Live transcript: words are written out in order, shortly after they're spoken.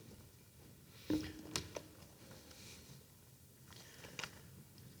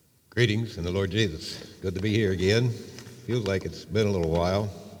Greetings in the Lord Jesus. Good to be here again. Feels like it's been a little while.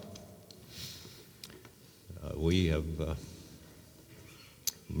 We have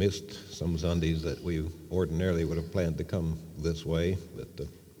missed some Sundays that we ordinarily would have planned to come this way, but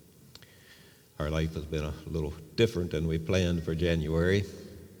our life has been a little different than we planned for January,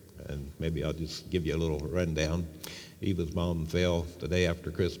 and maybe I'll just give you a little rundown. Eva's mom fell the day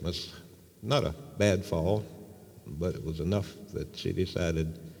after Christmas. Not a bad fall, but it was enough that she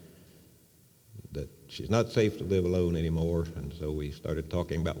decided that she's not safe to live alone anymore, and so we started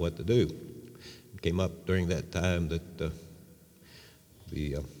talking about what to do. It came up during that time that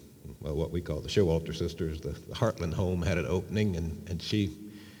what we call the Showalter sisters, the Heartland home had an opening, and she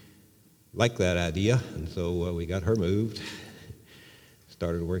liked that idea, and so we got her moved,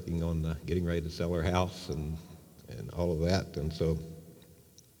 started working on getting ready to sell her house and all of that, and so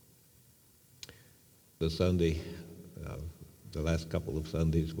the Sunday, the last couple of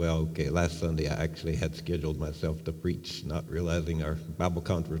Sundays, last Sunday I actually had scheduled myself to preach, not realizing our Bible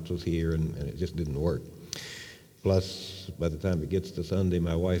conference was here, and it just didn't work. Plus, by the time it gets to Sunday,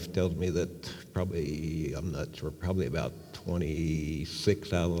 my wife tells me that probably about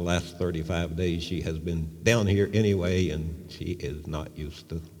 26 out of the last 35 days she has been down here anyway, and she is not used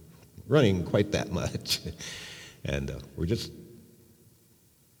to running quite that much. And we just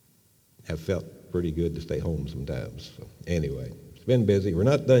have felt pretty good to stay home sometimes. So anyway, it's been busy. We're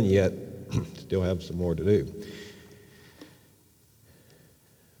not done yet. Still have some more to do.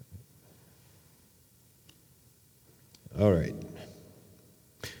 All right.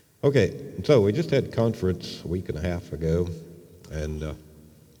 Okay, so we just had conference a week and a half ago, and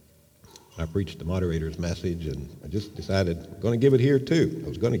I preached the moderator's message, and I just decided I'm going to give it here too. I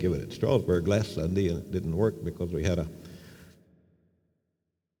was going to give it at Strasburg last Sunday, and it didn't work because we had a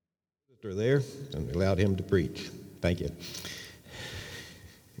visitor there, and we allowed him to preach. Thank you.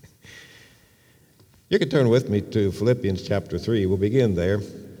 You can turn with me to Philippians chapter 3. We'll begin there.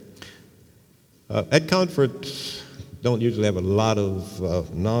 At conference, don't usually have a lot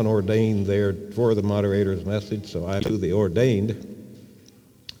of non-ordained there for the moderator's message, so I do the ordained.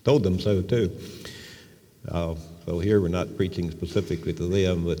 Told them so too. So here we're not preaching specifically to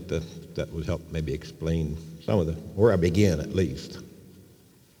them, but that would help maybe explain some of where I begin at least.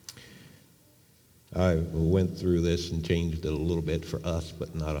 I went through this and changed it a little bit for us,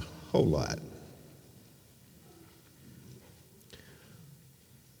 but not a whole lot.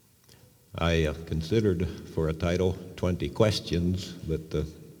 I considered for a title 20 questions, but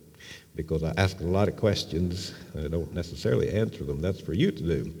because I ask a lot of questions, I don't necessarily answer them. That's for you to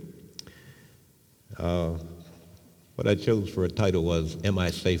do. What I chose for a title was, Am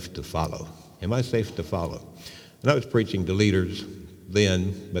I Safe to Follow? Am I safe to follow? And I was preaching to leaders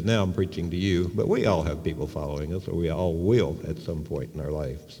then, but now I'm preaching to you. But we all have people following us, or we all will at some point in our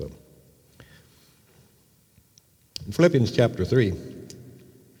life. So, in Philippians chapter 3,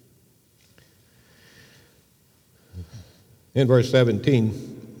 in verse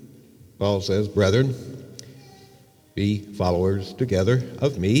 17, Paul says, Brethren, be followers together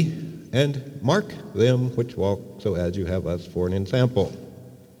of me, and mark them which walk so as you have us for an ensample.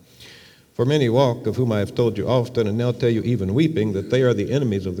 For many walk, of whom I have told you often, and now tell you even weeping, that they are the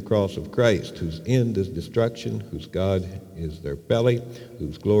enemies of the cross of Christ, whose end is destruction, whose God is their belly,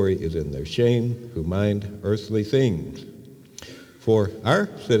 whose glory is in their shame, who mind earthly things. For our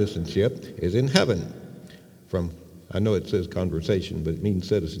citizenship is in heaven. I know it says conversation, but it means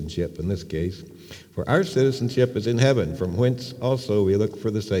citizenship in this case. For our citizenship is in heaven, from whence also we look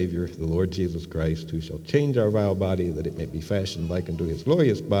for the Savior, the Lord Jesus Christ, who shall change our vile body, that it may be fashioned like unto his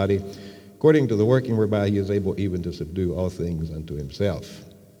glorious body, according to the working whereby he is able even to subdue all things unto himself.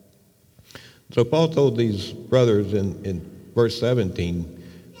 So Paul told these brothers in verse 17,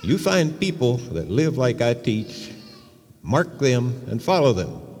 you find people that live like I teach, mark them and follow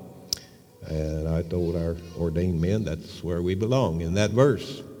them. And I told our ordained men that's where we belong, in that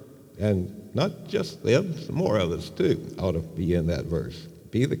verse. And not just them, some more of us too ought to be in that verse.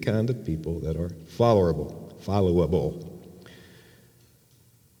 Be the kind of people that are followable.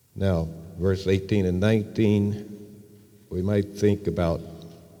 Now, verse 18 and 19, we might think about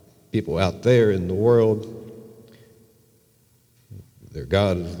people out there in the world. Their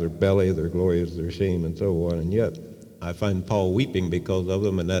God is their belly, their glory is their shame, and so on. And yet, I find Paul weeping because of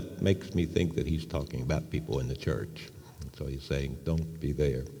them, and that makes me think that he's talking about people in the church. So he's saying, don't be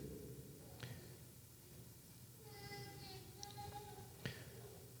there.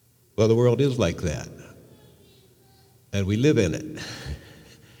 Well, the world is like that, and we live in it.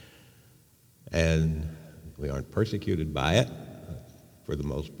 And we aren't persecuted by it. for the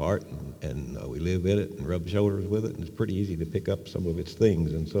most part, and we live in it and rub shoulders with it, and it's pretty easy to pick up some of its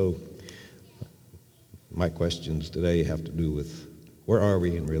things. And so my questions today have to do with where are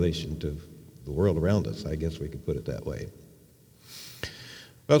we in relation to the world around us? I guess we could put it that way.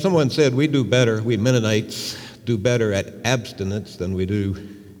 Well, someone said we Mennonites do better at abstinence than we do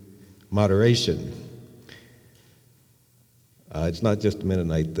moderation. It's not just a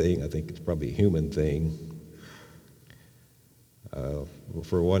Mennonite thing. I think it's probably a human thing.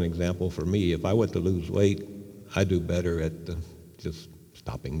 For one example, for me, if I went to lose weight, I do better at just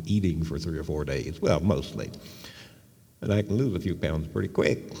stopping eating for 3 or 4 days. Well, mostly. And I can lose a few pounds pretty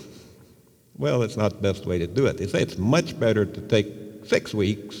quick. Well, that's not the best way to do it. They say it's much better to take 6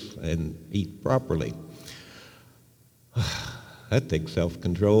 weeks and eat properly. That takes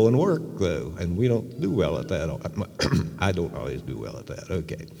self-control and work, though, and we don't do well at that. I don't always do well at that,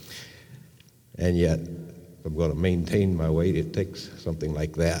 okay. And yet, if I'm going to maintain my weight, it takes something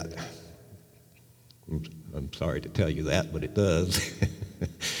like that. I'm sorry to tell you that, but it does.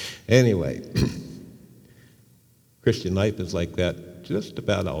 Anyway, Christian life is like that just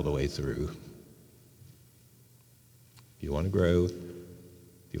about all the way through. If you want to grow, if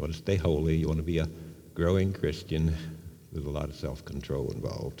you want to stay holy, you want to be a growing Christian, there's a lot of self-control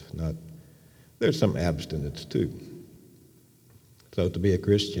involved. There's some abstinence too. So to be a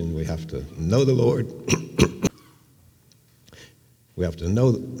Christian, we have to know the Lord. We have to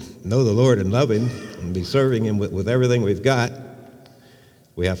know the Lord and love Him and be serving Him with everything we've got.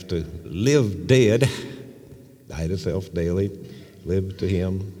 We have to live dead, die to self daily, live to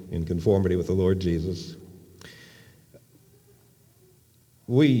Him in conformity with the Lord Jesus.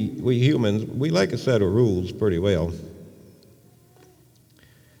 We humans, we like a set of rules pretty well.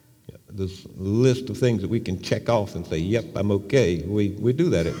 This list of things that we can check off and say, yep, I'm okay. We do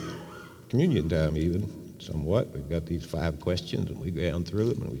that at communion time even, somewhat. We've got these 5 questions, and we go down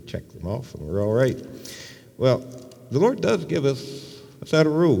through them, and we check them off, and we're all right. Well, the Lord does give us a set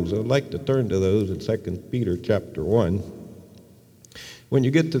of rules. I would like to turn to those in 2 Peter chapter 1. When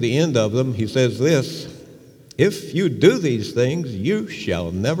you get to the end of them, he says this, if you do these things, you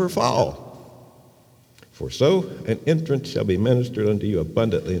shall never fall. For so an entrance shall be ministered unto you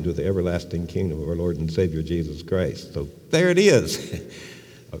abundantly into the everlasting kingdom of our Lord and Savior Jesus Christ. So there it is,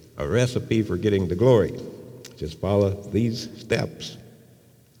 a recipe for getting to glory. Just follow these steps.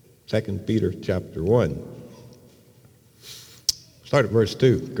 2 Peter chapter 1. Start at verse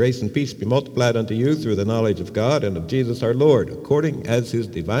 2. Grace and peace be multiplied unto you through the knowledge of God and of Jesus our Lord, according as His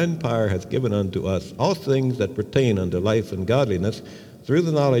divine power hath given unto us all things that pertain unto life and godliness, through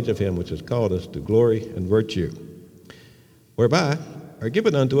the knowledge of Him which has called us to glory and virtue, whereby are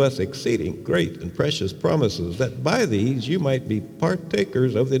given unto us exceeding great and precious promises, that by these you might be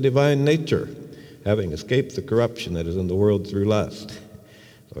partakers of the divine nature, having escaped the corruption that is in the world through lust.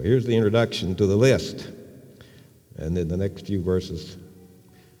 So here's the introduction to the list. And then the next few verses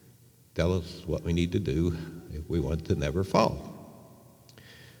tell us what we need to do if we want to never fall.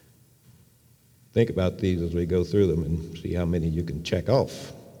 Think about these as we go through them and see how many you can check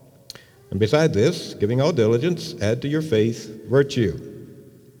off. And beside this, giving all diligence, add to your faith virtue.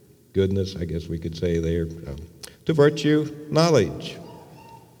 Goodness, I guess we could say there. To virtue, knowledge.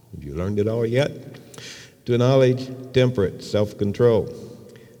 Have you learned it all yet? To knowledge, temperance, self-control.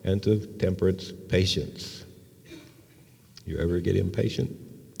 And to temperance, patience. You ever get impatient?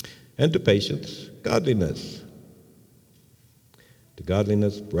 And to patience, godliness. To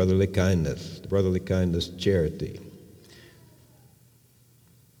godliness, brotherly kindness. To brotherly kindness, charity.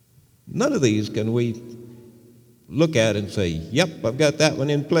 None of these can we look at and say, yep, I've got that one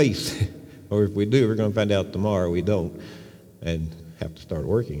in place. Or if we do, we're going to find out tomorrow we don't and have to start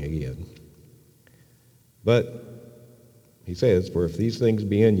working again. But he says, for if these things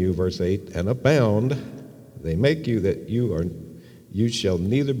be in you, verse 8, and abound, they make you that you shall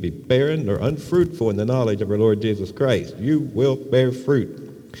neither be barren nor unfruitful in the knowledge of our Lord Jesus Christ. You will bear fruit.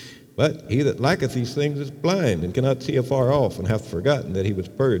 But he that lacketh these things is blind, and cannot see afar off, and hath forgotten that he was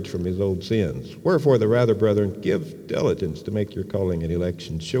purged from his old sins. Wherefore the rather, brethren, give diligence to make your calling and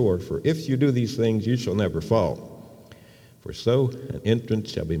election sure, for if you do these things, you shall never fall. For so an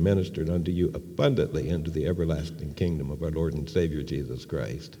entrance shall be ministered unto you abundantly into the everlasting kingdom of our Lord and Savior Jesus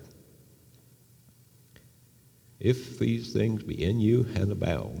Christ. If these things be in you and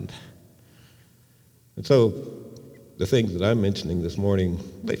abound. And so the things that I'm mentioning this morning,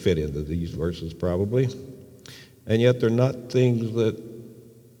 they fit into these verses probably. And yet they're not things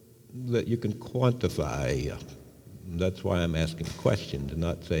that you can quantify. That's why I'm asking questions and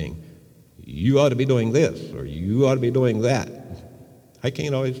not saying, you ought to be doing this or you ought to be doing that. I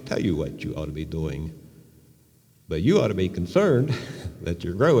can't always tell you what you ought to be doing, but you ought to be concerned that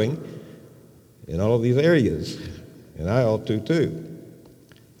you're growing in all of these areas, and I ought to too.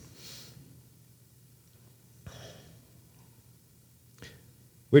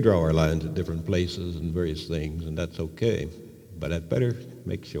 We draw our lines at different places and various things, and that's okay, but I'd better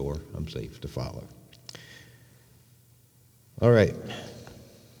make sure I'm safe to follow. All right.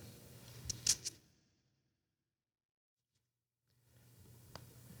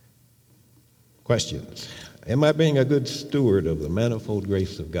 Questions. Am I being a good steward of the manifold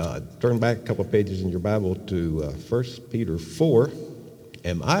grace of God? Turn back a couple pages in your Bible to 1 Peter 4.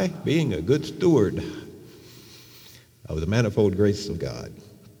 Am I being a good steward of the manifold grace of God?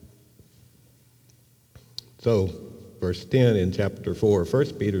 So, verse 10 in chapter 4, 1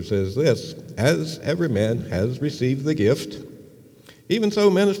 Peter says this, as every man has received the gift, even so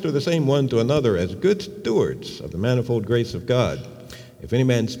minister the same one to another as good stewards of the manifold grace of God. If any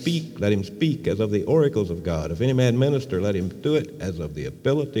man speak, let him speak as of the oracles of God. If any man minister, let him do it as of the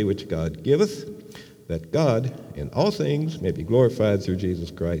ability which God giveth, that God in all things may be glorified through Jesus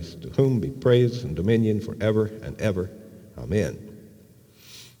Christ, to whom be praise and dominion forever and ever. Amen.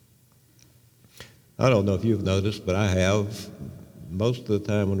 I don't know if you've noticed, but I have. Most of the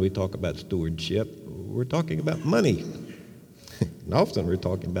time when we talk about stewardship, we're talking about money. And often we're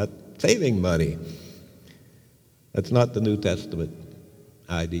talking about saving money. That's not the New Testament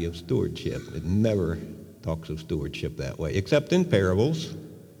idea of stewardship. It never talks of stewardship that way, except in parables.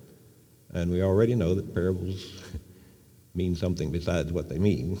 And we already know that parables mean something besides what they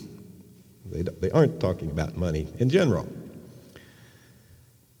mean. They aren't talking about money in general.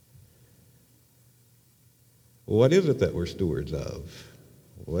 What is it that we're stewards of?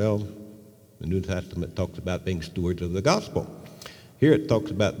 Well, the New Testament talks about being stewards of the gospel. Here it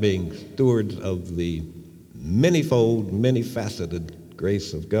talks about being stewards of the manifold, many-faceted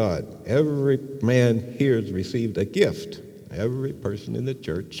grace of God. Every man here has received a gift. Every person in the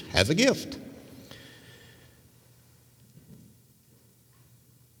church has a gift.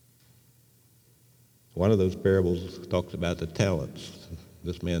 One of those parables talks about the talents.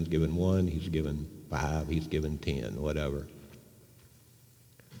 This man's given 1, he's given 5, he's given 10, whatever.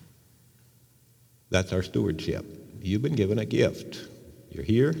 That's our stewardship. You've been given a gift. You're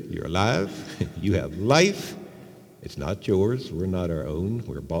here, you're alive, you have life. It's not yours, we're not our own,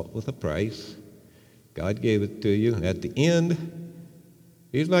 we're bought with a price. God gave it to you, and at the end,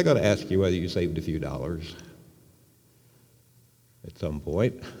 he's not going to ask you whether you saved a few dollars at some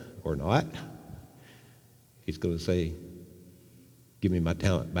point or not. He's going to say, give me my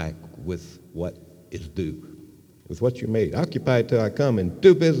talent back with what is due, with what you made. Occupy till I come and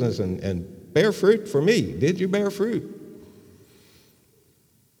do business and bear fruit for me. Did you bear fruit?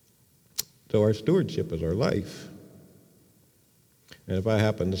 So our stewardship is our life. And if I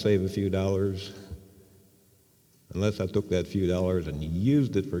happen to save a few dollars, unless I took that few dollars and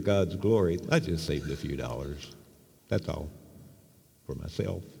used it for God's glory, I just saved a few dollars. That's all, for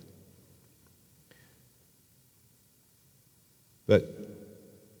myself. But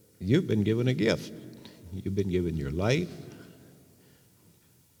you've been given a gift. You've been given your life,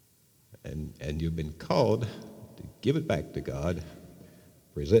 and you've been called to give it back to God.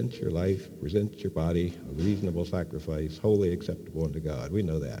 Present your life, present your body, a reasonable sacrifice, wholly acceptable unto God. We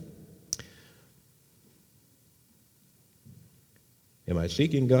know that. Am I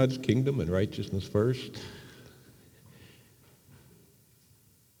seeking God's kingdom and righteousness first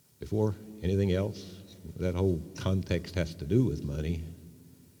before anything else? That whole context has to do with money,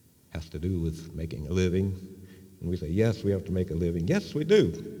 has to do with making a living. And we say, yes, we have to make a living. Yes, we do.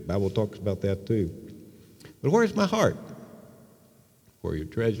 The Bible talks about that too. But where's my heart? Where your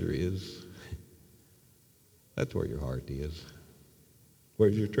treasure is, that's where your heart is.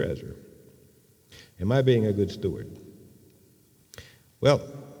 Where's your treasure? Am I being a good steward? Well,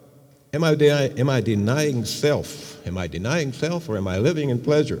 am I denying self? Am I denying self, or am I living in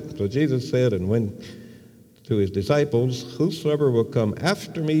pleasure? So Jesus said, and when to his disciples, whosoever will come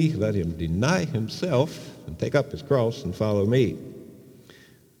after me, let him deny himself and take up his cross and follow me.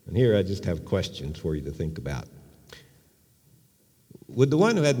 And here I just have questions for you to think about. Would the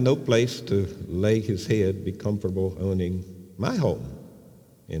one who had no place to lay his head be comfortable owning my home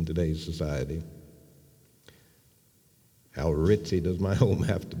in today's society? How ritzy does my home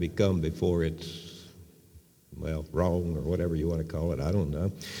have to become before it's, well, wrong or whatever you want to call it? I don't know.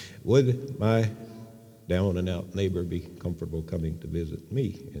 Would my down and out neighbor be comfortable coming to visit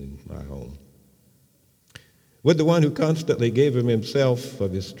me in my home? Would the one who constantly gave himself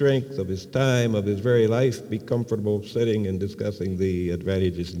of his strength, of his time, of his very life be comfortable sitting and discussing the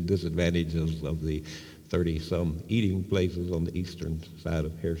advantages and disadvantages of the 30-some eating places on the eastern side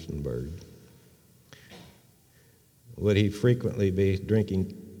of Harrisonburg? Would he frequently be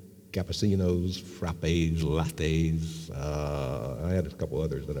drinking cappuccinos, frappes, lattes? I had a couple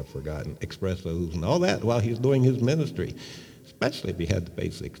others that I've forgotten, espressos, and all that while he's doing his ministry, especially if he had to pay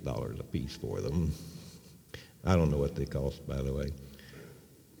 $6 a piece for them. I don't know what they cost, by the way,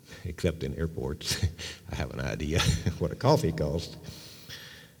 except in airports. I have an idea what a coffee costs.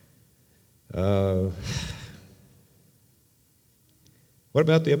 What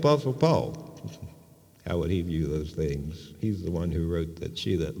about the Apostle Paul? How would he view those things? He's the one who wrote that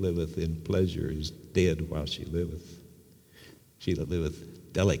she that liveth in pleasure is dead while she liveth. She that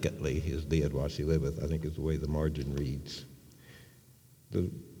liveth delicately is dead while she liveth, I think is the way the margin reads.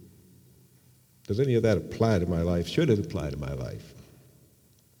 Does any of that apply to my life? Should it apply to my life?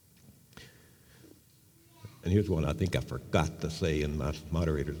 And here's one I think I forgot to say in my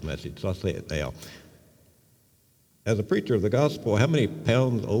moderator's message, so I'll say it now. As a preacher of the gospel, how many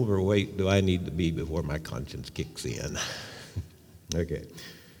pounds overweight do I need to be before my conscience kicks in? Okay.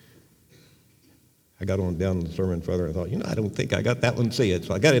 I got on down the sermon further and thought, I don't think I got that one said,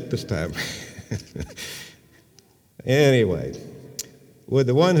 so I got it this time. Anyway, would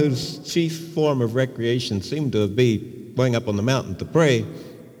the one whose chief form of recreation seemed to be going up on the mountain to pray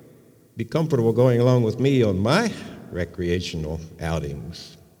be comfortable going along with me on my recreational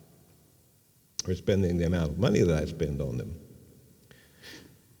outings, or spending the amount of money that I spend on them?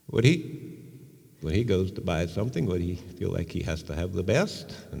 Would he, when he goes to buy something, would he feel like he has to have the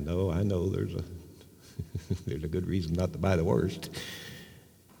best? And no, I know there's a there's a good reason not to buy the worst.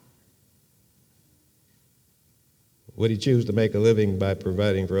 Would he choose to make a living by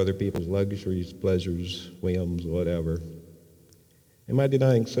providing for other people's luxuries, pleasures, whims, whatever? Am I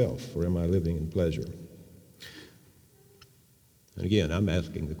denying self, or am I living in pleasure? And again, I'm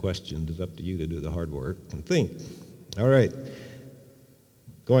asking the question. It's up to you to do the hard work and think. All right,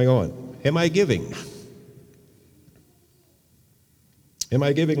 going on. Am I giving? Am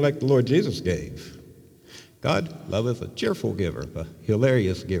I giving like the Lord Jesus gave? God loveth a cheerful giver, a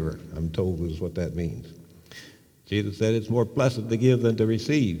hilarious giver, I'm told is what that means. Jesus said it's more blessed to give than to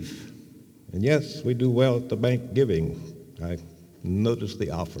receive. And yes, we do well at the bank giving. I notice the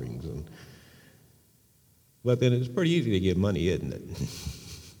offerings. But then it's pretty easy to give money, isn't it?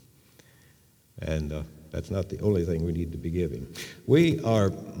 And that's not the only thing we need to be giving. We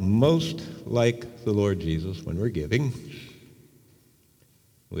are most like the Lord Jesus when we're giving.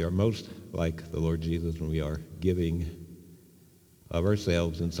 We are most like the Lord Jesus when we are giving of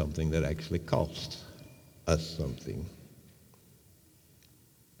ourselves in something that actually costs us something.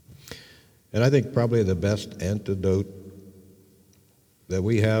 And I think probably the best antidote that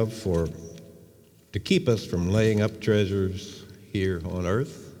we have to keep us from laying up treasures here on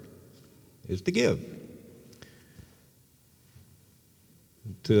earth is to give.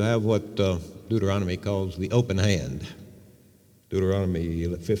 To have what Deuteronomy calls the open hand. Deuteronomy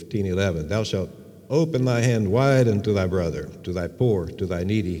 15:11, thou shalt open thy hand wide unto thy brother, to thy poor, to thy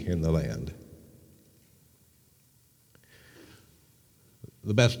needy in the land.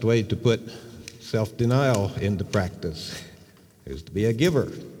 The best way to put self-denial into practice is to be a giver,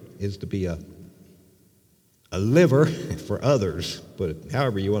 is to be a liver for others, put it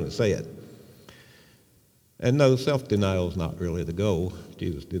however you want to say it. And no, self-denial is not really the goal.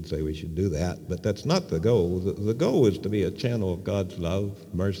 Jesus did say we should do that, but that's not the goal. The goal is to be a channel of God's love,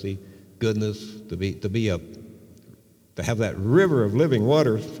 mercy, goodness, to have that river of living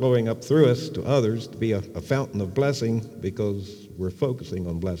water flowing up through us to others, to be a fountain of blessing because we're focusing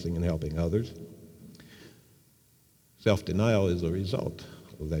on blessing and helping others. Self-denial is a result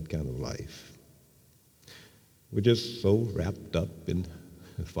of that kind of life. We're just so wrapped up in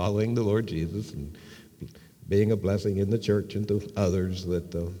following the Lord Jesus and being a blessing in the church and to others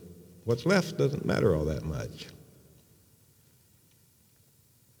that what's left doesn't matter all that much.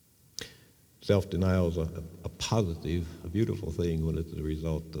 Self-denial is a positive, a beautiful thing when it's the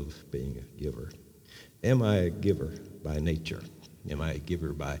result of being a giver. Am I a giver by nature? Am I a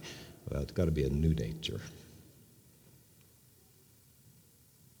giver by, well, it's got to be a new nature.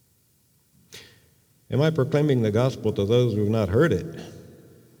 Am I proclaiming the gospel to those who have not heard it?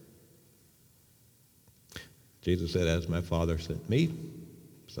 Jesus said, as my Father sent me,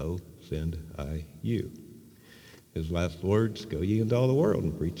 so send I you. His last words, go ye into all the world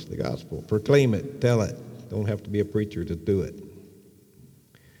and preach the gospel. Proclaim it, tell it. Don't have to be a preacher to do it.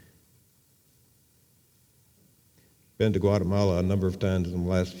 Been to Guatemala a number of times in the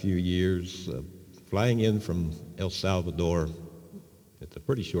last few years, flying in from El Salvador. It's a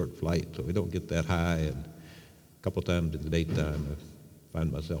pretty short flight, so we don't get that high, and a couple times in the daytime I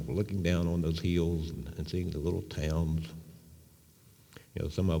find myself looking down on those hills and seeing the little towns.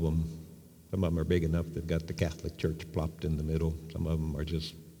 Some of them Some of them are big enough they've got the Catholic Church plopped in the middle. Some of them are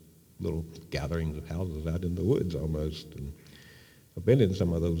just little gatherings of houses out in the woods almost. And I've been in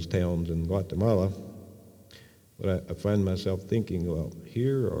some of those towns in Guatemala, but I find myself thinking, well,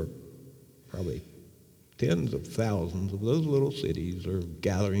 here are probably tens of thousands of those little cities or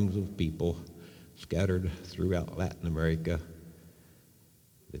gatherings of people scattered throughout Latin America.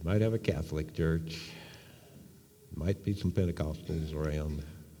 They might have a Catholic church, might be some Pentecostals around.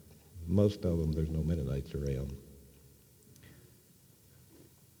 Most of them, there's no Mennonites around.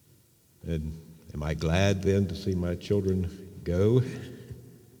 And am I glad then to see my children go?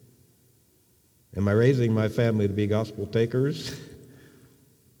 Am I raising my family to be gospel takers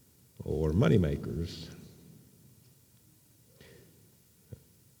or money makers?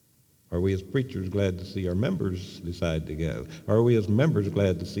 Are we as preachers glad to see our members decide to go? Are we as members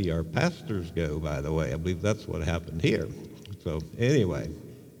glad to see our pastors go, by the way? I believe that's what happened here. So anyway,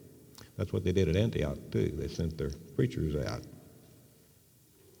 that's what they did at Antioch too. They sent their preachers out.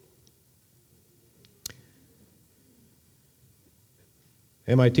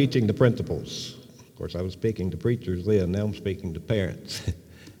 Am I teaching the principles? Of course, I was speaking to preachers then. Now I'm speaking to parents.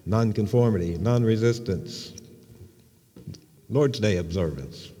 Nonconformity, non-resistance, Lord's Day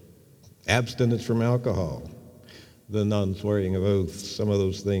observance, abstinence from alcohol, the non-swearing of oaths, some of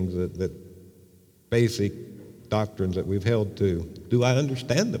those things that basic doctrines that we've held to. Do I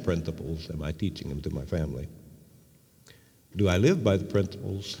understand the principles? Am I teaching them to my family? Do I live by the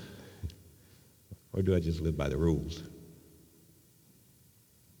principles? Or do I just live by the rules?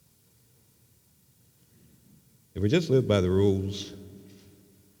 If we just live by the rules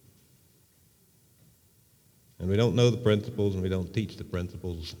and we don't know the principles and we don't teach the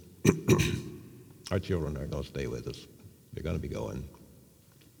principles, our children aren't going to stay with us. They're going to be going.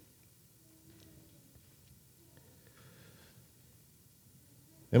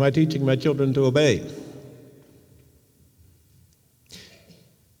 Am I teaching my children to obey?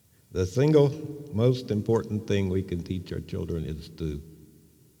 The single most important thing we can teach our children is to,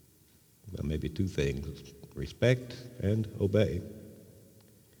 well, maybe two things: respect and obey.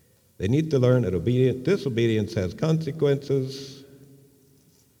 They need to learn that disobedience has consequences,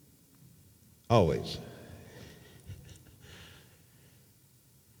 always.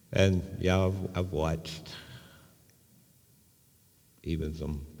 And yeah, I've watched even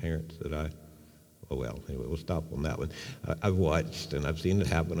some parents that anyway, we'll stop on that one. I've watched and I've seen it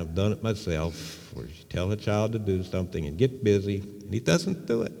happen. I've done it myself, where you tell a child to do something and get busy, and he doesn't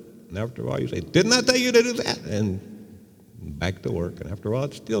do it. And after a while you say, didn't I tell you to do that? And back to work, and after a while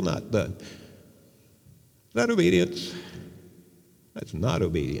it's still not done. Is that obedience? That's not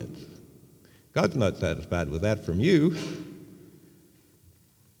obedience. God's not satisfied with that from you.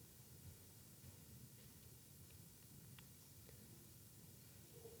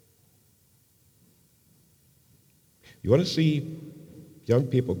 You want to see young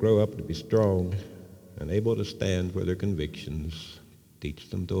people grow up to be strong and able to stand for their convictions.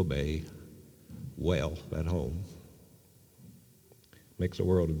 Teach them to obey well at home. Makes a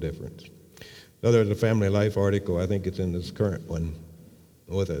world of difference. Now, there's a family life article, I think it's in this current one,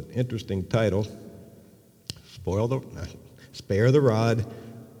 with an interesting title: Spare the Rod,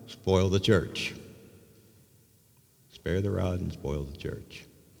 Spoil the Church. Spare the rod and spoil the church.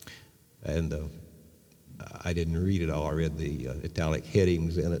 And I didn't read it all. I read the italic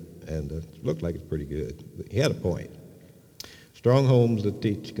headings in it, and it looked like it's pretty good. He had a point. Strong homes that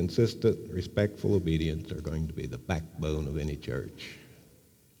teach consistent, respectful obedience are going to be the backbone of any church.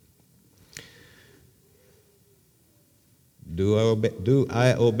 Do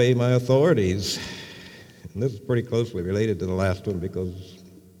I obey my authorities? And this is pretty closely related to the last one, because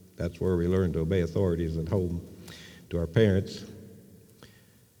that's where we learn to obey authorities at home, to our parents.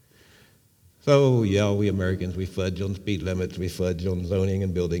 So, yeah, we Americans, we fudge on speed limits, we fudge on zoning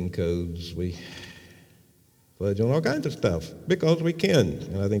and building codes, we fudge on all kinds of stuff because we can.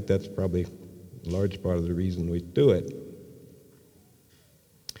 And I think that's probably a large part of the reason we do it.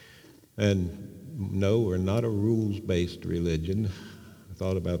 And no, we're not a rules-based religion. I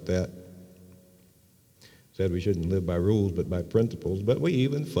thought about that. Said we shouldn't live by rules but by principles, but we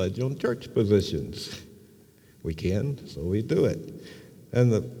even fudge on church positions. We can, so we do it.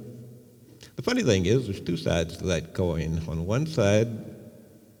 And the funny thing is, there's two sides to that coin. On one side,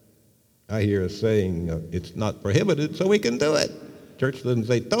 I hear us saying, it's not prohibited, so we can do it. Church doesn't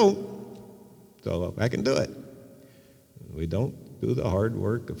say don't, so I can do it. We don't do the hard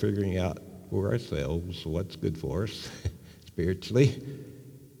work of figuring out for ourselves what's good for us spiritually,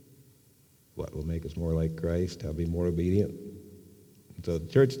 what will make us more like Christ, how to be more obedient. So the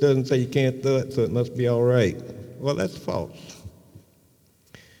church doesn't say you can't do it, so it must be all right. Well, that's false.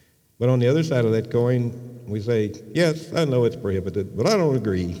 But on the other side of that coin, we say, yes, I know it's prohibited, but I don't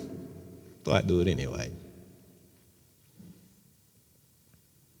agree, so I do it anyway.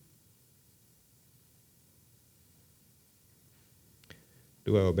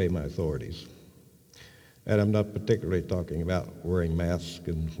 Do I obey my authorities? And I'm not particularly talking about wearing masks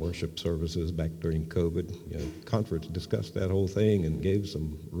in worship services back during COVID. Conference discussed that whole thing and gave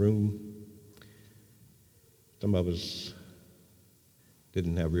some room. Some of us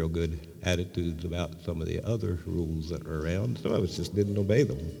didn't have real good attitudes about some of the other rules that are around. Some of us just didn't obey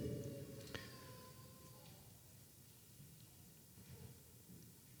them.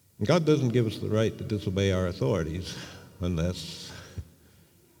 God doesn't give us the right to disobey our authorities unless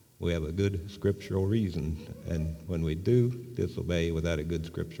we have a good scriptural reason. And when we do disobey without a good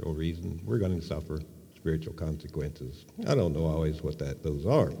scriptural reason, we're going to suffer spiritual consequences. I don't know always what those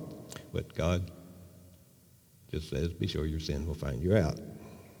are, but God just says, be sure your sin will find you out.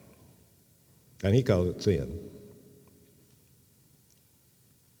 And he calls it sin.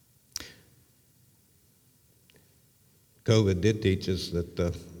 COVID did teach us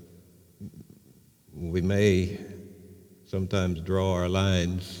that we may sometimes draw our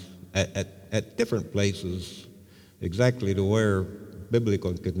lines at different places exactly to where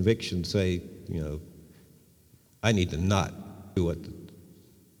biblical convictions say, I need to not do what the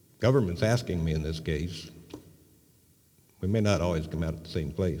government's asking me in this case. We may not always come out at the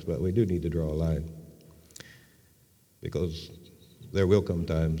same place, but we do need to draw a line, because there will come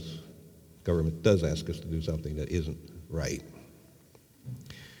times government does ask us to do something that isn't right.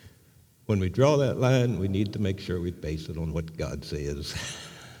 When we draw that line, we need to make sure we base it on what God says.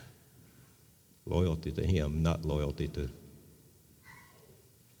 Loyalty to him, not loyalty to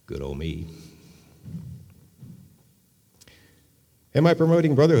good old me. Am I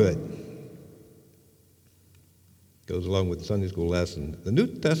promoting brotherhood? Goes along with the Sunday school lesson. The New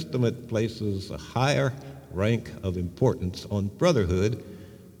Testament places a higher rank of importance on brotherhood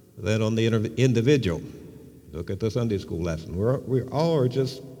than on the individual. Look at the Sunday school lesson. We all are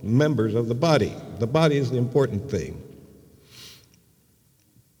just members of the body. The body is the important thing.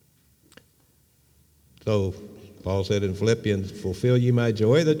 So Paul said in Philippians, fulfill ye my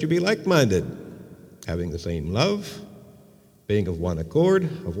joy that you be like-minded, having the same love, being of one accord,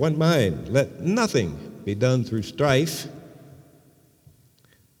 of one mind. Let nothing be done through strife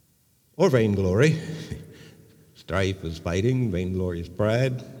or vainglory. Strife is fighting, vainglory is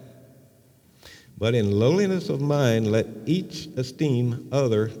pride. But in lowliness of mind, let each esteem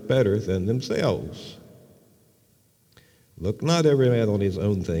other better than themselves. Look not every man on his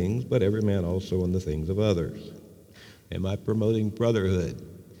own things, but every man also on the things of others. Am I promoting brotherhood?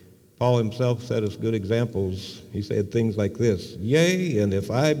 Paul himself set us good examples. He said things like this, yea, and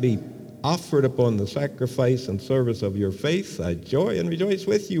if I be offered upon the sacrifice and service of your faith, I joy and rejoice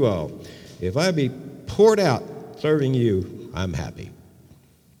with you all. If I be poured out serving you, I'm happy.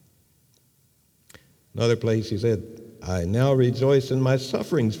 Another place he said, I now rejoice in my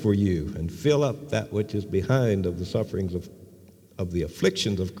sufferings for you, and fill up that which is behind of the sufferings of the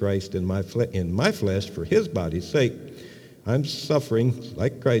afflictions of Christ in my flesh for his body's sake. I'm suffering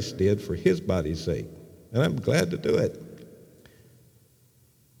like Christ did for his body's sake, and I'm glad to do it.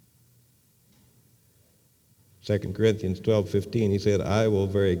 2 Corinthians 12:15, he said, I will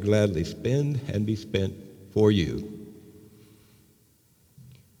very gladly spend and be spent for you.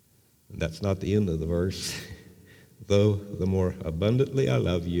 And that's not the end of the verse. Though the more abundantly I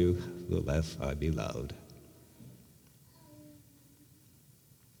love you, the less I be loved.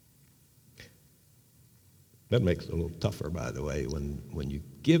 That makes it a little tougher, by the way, when you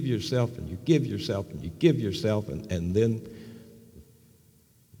give yourself and you give yourself and you give yourself, and then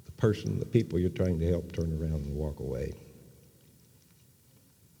the people you're trying to help turn around and walk away.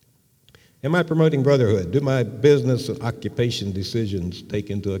 Am I promoting brotherhood? Do my business and occupation decisions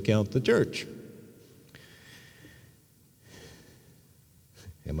take into account the church?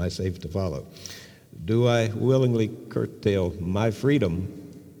 Am I safe to follow? Do I willingly curtail my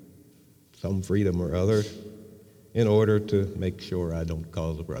freedom, some freedom or other, in order to make sure I don't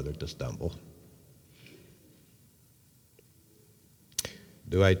cause a brother to stumble?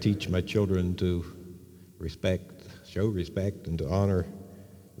 Do I teach my children to show respect, and to honor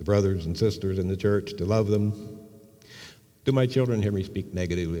the brothers and sisters in the church, to love them? Do my children hear me speak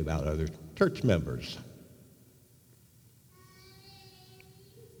negatively about other church members?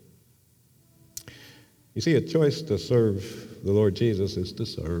 You see, a choice to serve the Lord Jesus is to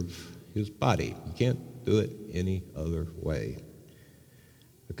serve his body. You can't do it any other way.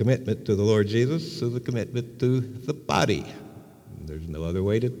 A commitment to the Lord Jesus is a commitment to the body. There's no other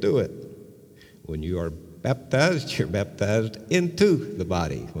way to do it. When you are baptized, you're baptized into the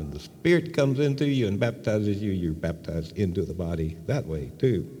body. When the Spirit comes into you and baptizes you, you're baptized into the body that way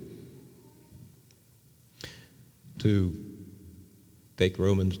too. To take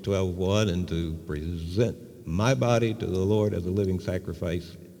Romans 12:1 and to present my body to the Lord as a living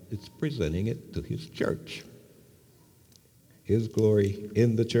sacrifice, it's presenting it to his church. His glory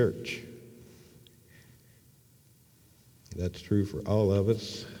in the church. That's true for all of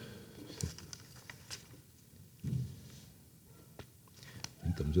us.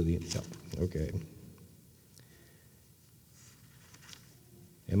 Come to the end. Okay.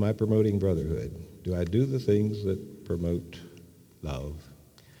 Am I promoting brotherhood? Do I do the things that promote love?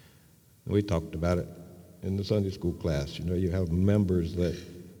 We talked about it in the Sunday school class. You know, you have members that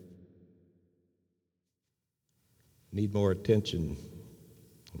need more attention.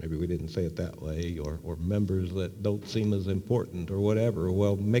 Maybe we didn't say it that way, or members that don't seem as important or whatever.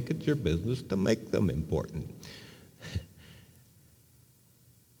 Well, make it your business to make them important.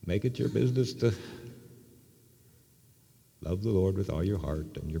 Make it your business to love the Lord with all your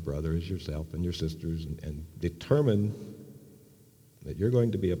heart and your brother as yourself and your sisters, and determine that you're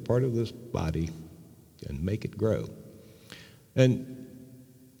going to be a part of this body and make it grow. And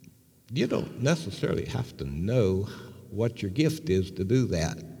you don't necessarily have to know what your gift is to do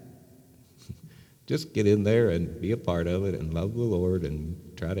that. Just get in there and be a part of it and love the Lord and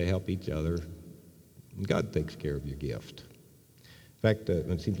try to help each other. And God takes care of your gift. In fact,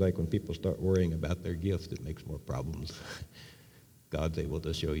 it seems like when people start worrying about their gift, it makes more problems. God's able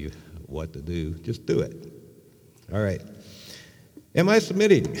to show you what to do. Just do it. All right. Am I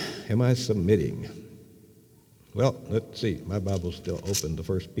submitting? Am I submitting? Well, let's see. My Bible's still open to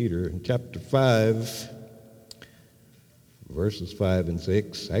 1 Peter in chapter 5, verses 5 and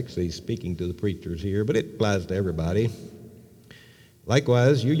 6. Actually, he's speaking to the preachers here, but it applies to everybody.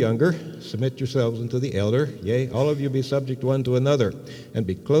 Likewise, you younger, submit yourselves unto the elder. Yea, all of you be subject one to another, and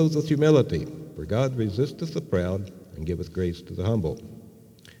be clothed with humility. For God resisteth the proud, and giveth grace to the humble.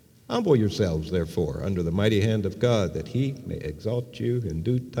 Humble yourselves, therefore, under the mighty hand of God, that he may exalt you in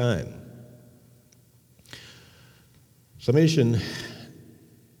due time. Submission,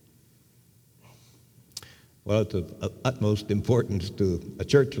 well, it's of utmost importance to a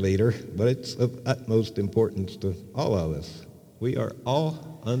church leader, but it's of utmost importance to all of us. We are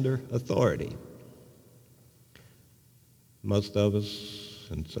all under authority. Most of us,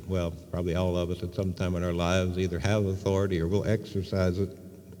 probably all of us at some time in our lives either have authority or will exercise it.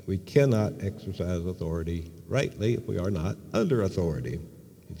 We cannot exercise authority rightly if we are not under authority.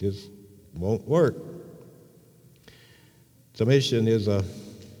 It just won't work. Submission is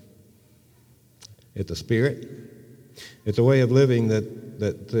it's a spirit. It's a way of living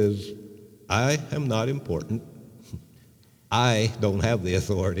that says, I am not important. I don't have the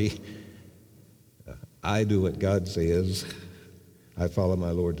authority. I do what God says. I follow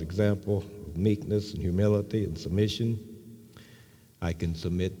my Lord's example of meekness and humility and submission. I can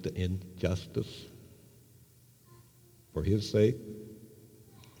submit to injustice for his sake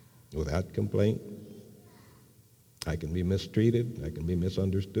without complaint. I can be mistreated. I can be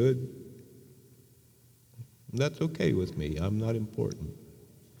misunderstood. And that's okay with me. I'm not important.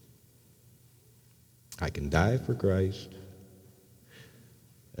 I can die for Christ.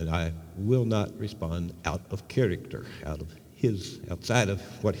 And I will not respond out of character, outside of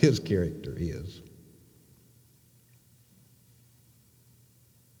what his character is.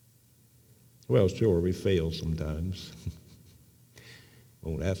 Well, sure, we fail sometimes.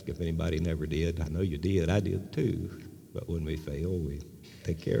 Won't ask if anybody never did. I know you did. I did too. But when we fail, we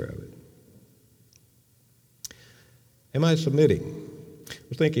take care of it. Am I submitting? I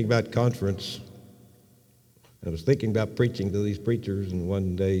was thinking about conference. I was thinking about preaching to these preachers, and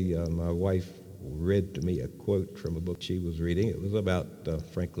one day my wife read to me a quote from a book she was reading. It was about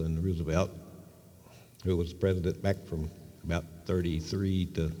Franklin Roosevelt, who was president back from about 33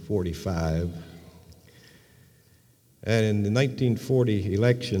 to 45. And in the 1940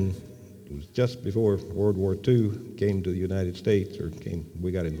 election, it was just before World War II came to the United States,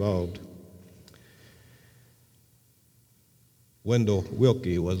 we got involved. Wendell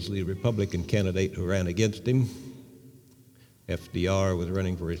Willkie was the Republican candidate who ran against him. FDR was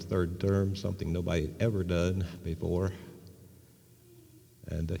running for his third term, something nobody had ever done before.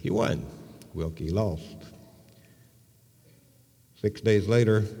 And he won. Willkie lost. 6 days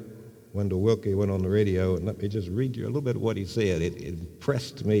later, Wendell Willkie went on the radio, and let me just read you a little bit of what he said. It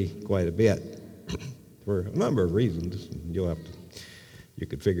impressed me quite a bit for a number of reasons. You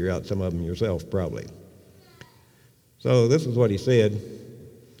could figure out some of them yourself, probably. So this is what he said.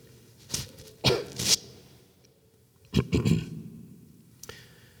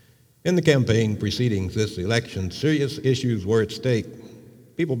 In the campaign preceding this election, serious issues were at stake.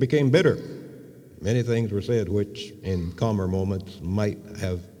 People became bitter. Many things were said which, in calmer moments, might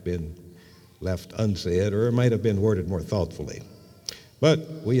have been left unsaid or might have been worded more thoughtfully. But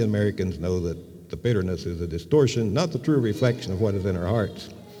we Americans know that the bitterness is a distortion, not the true reflection of what is in our hearts.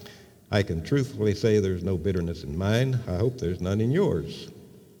 I can truthfully say there's no bitterness in mine. I hope there's none in yours.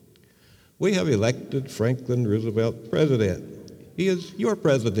 We have elected Franklin Roosevelt president. He is your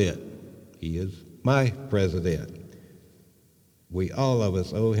president. He is my president. We, all of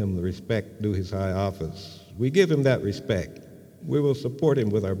us, owe him the respect due his high office. We give him that respect. We will support him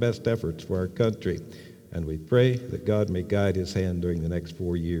with our best efforts for our country, and we pray that God may guide his hand during the next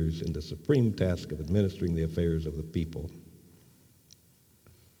 4 years in the supreme task of administering the affairs of the people.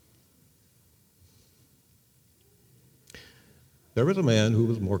 There was a man who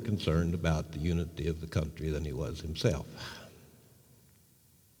was more concerned about the unity of the country than he was himself.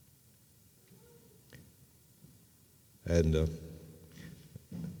 And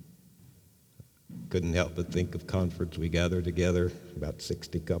couldn't help but think of conference. We gather together, about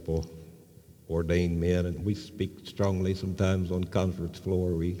 60 couple ordained men, and we speak strongly sometimes on conference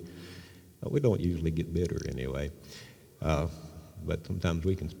floor. We don't usually get bitter anyway, but sometimes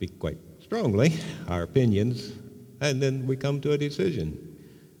we can speak quite strongly, our opinions, and then we come to a decision.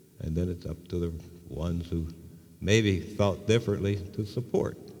 And then it's up to the ones who maybe thought differently to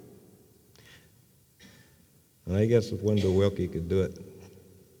support. And I guess if Wendell Willkie could do it,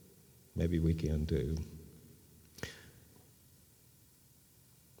 maybe we can too.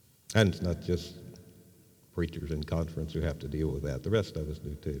 And it's not just preachers in conference who have to deal with that. The rest of us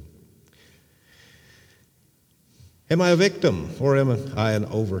do too. Am I a victim or am I an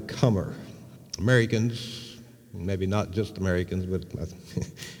overcomer? Americans, maybe not just Americans, but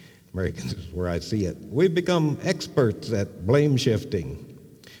Americans is where I see it. We've become experts at blame shifting.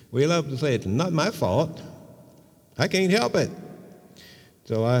 We love to say it's not my fault. I can't help it.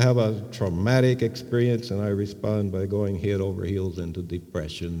 So I have a traumatic experience and I respond by going head over heels into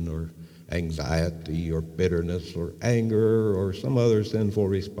depression or anxiety or bitterness or anger or some other sinful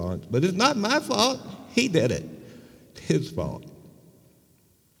response. But it's not my fault. He did it. It's his fault.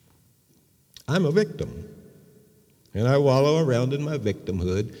 I'm a victim. And I wallow around in my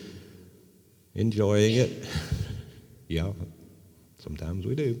victimhood, enjoying it. Yeah, sometimes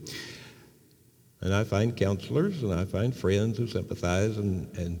we do. And I find counselors and I find friends who sympathize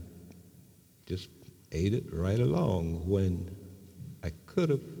and just aid it right along when I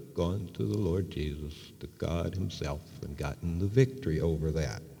could have gone to the Lord Jesus, to God himself, and gotten the victory over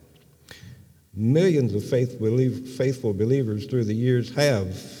that. Millions of faithful believers through the years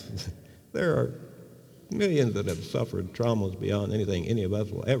have. There are millions that have suffered traumas beyond anything any of us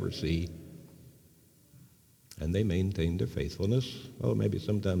will ever see. And they maintained their faithfulness. Oh, maybe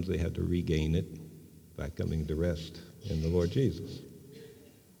sometimes they had to regain it by coming to rest in the Lord Jesus.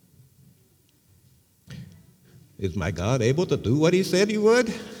 Is my God able to do what he said he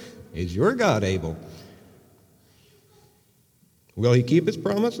would? Is your God able? Will he keep his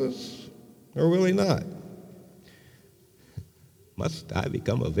promises or will he not? Must I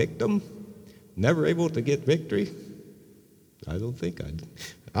become a victim? Never able to get victory? I don't think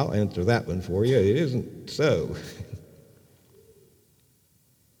I'll answer that one for you. It isn't so.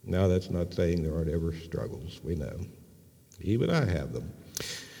 Now, that's not saying there aren't ever struggles. We know. Even I have them.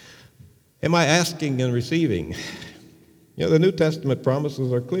 Am I asking and receiving? You know, the New Testament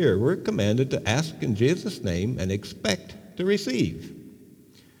promises are clear. We're commanded to ask in Jesus' name and expect to receive.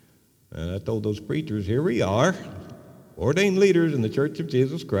 And I told those preachers, here we are, ordained leaders in the Church of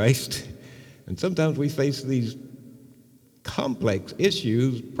Jesus Christ, and sometimes we face these complex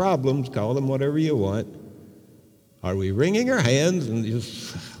issues, problems, call them whatever you want. Are we wringing our hands and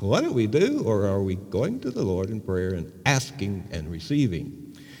just, what do we do? Or are we going to the Lord in prayer and asking and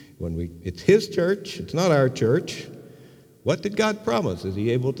receiving? It's his church, it's not our church. What did God promise? Is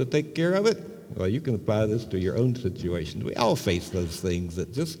he able to take care of it? Well, you can apply this to your own situations. We all face those things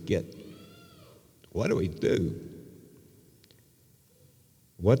that just get, what do we do?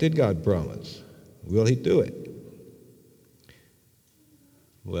 What did God promise? Will he do it?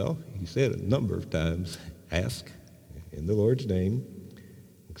 Well, he said a number of times, ask in the Lord's name,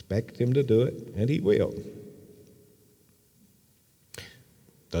 expect him to do it, and he will.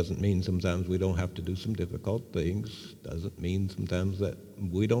 Doesn't mean sometimes we don't have to do some difficult things. Doesn't mean sometimes that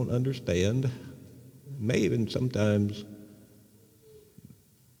we don't understand. May even sometimes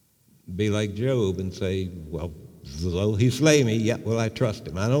be like Job and say, well, though he slay me, yet will I trust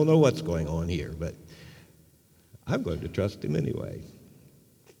him. I don't know what's going on here, but I'm going to trust him anyway.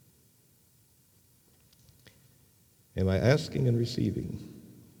 Am I asking and receiving?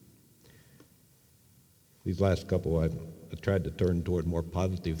 these last couple, I tried to turn toward more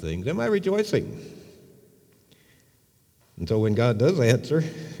positive things. Am I rejoicing? And so when God does answer,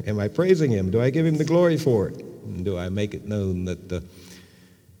 am I praising him? Do I give him the glory for it? And do I make it known that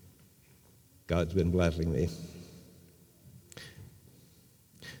God's been blessing me?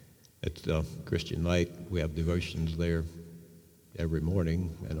 It's Christian night. We have devotions there every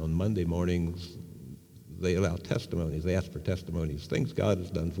morning. And on Monday mornings, they allow testimonies. They ask for testimonies, things God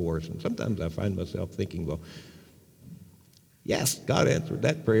has done for us. And sometimes I find myself thinking, well, yes, God answered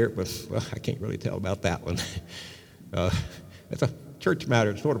that prayer, but, well, I can't really tell about that one. It's a church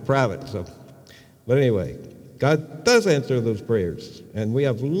matter. It's sort of private. But anyway, God does answer those prayers, and we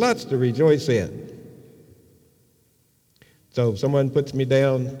have lots to rejoice in. So if someone puts me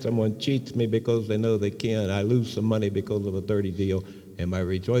down, someone cheats me because they know they can, I lose some money because of a dirty deal, am I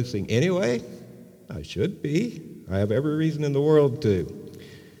rejoicing anyway? I should be. I have every reason in the world to.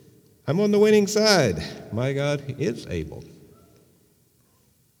 I'm on the winning side. My God is able.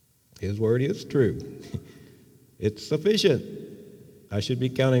 His word is true. It's sufficient. I should be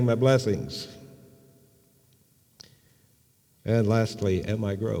counting my blessings. And lastly, am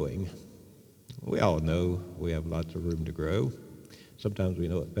I growing? We all know we have lots of room to grow. Sometimes we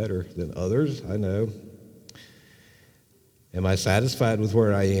know it better than others, I know. Am I satisfied with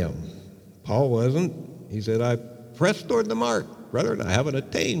where I am? Paul wasn't. He said, I press toward the mark, brethren. I haven't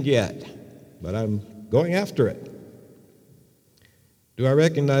attained yet, but I'm going after it. Do I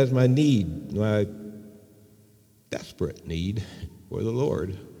recognize my need, my desperate need for the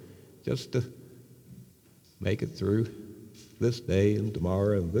Lord, just to make it through this day and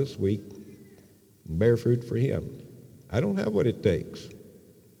tomorrow and this week and bear fruit for him? I don't have what it takes.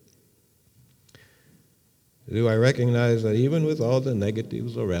 Do I recognize that even with all the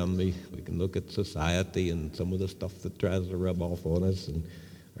negatives around me, we can look at society and some of the stuff that tries to rub off on us,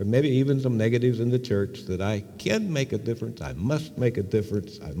 or maybe even some negatives in the church, that I can make a difference, I must make a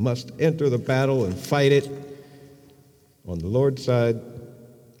difference, I must enter the battle and fight it on the Lord's side,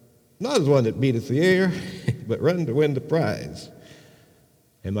 not as one that beateth the air, but run to win the prize.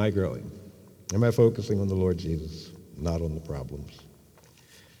 Am I growing? Am I focusing on the Lord Jesus, not on the problems?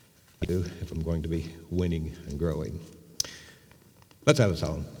 I do if I'm going to be winning and growing. Let's have a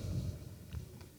song.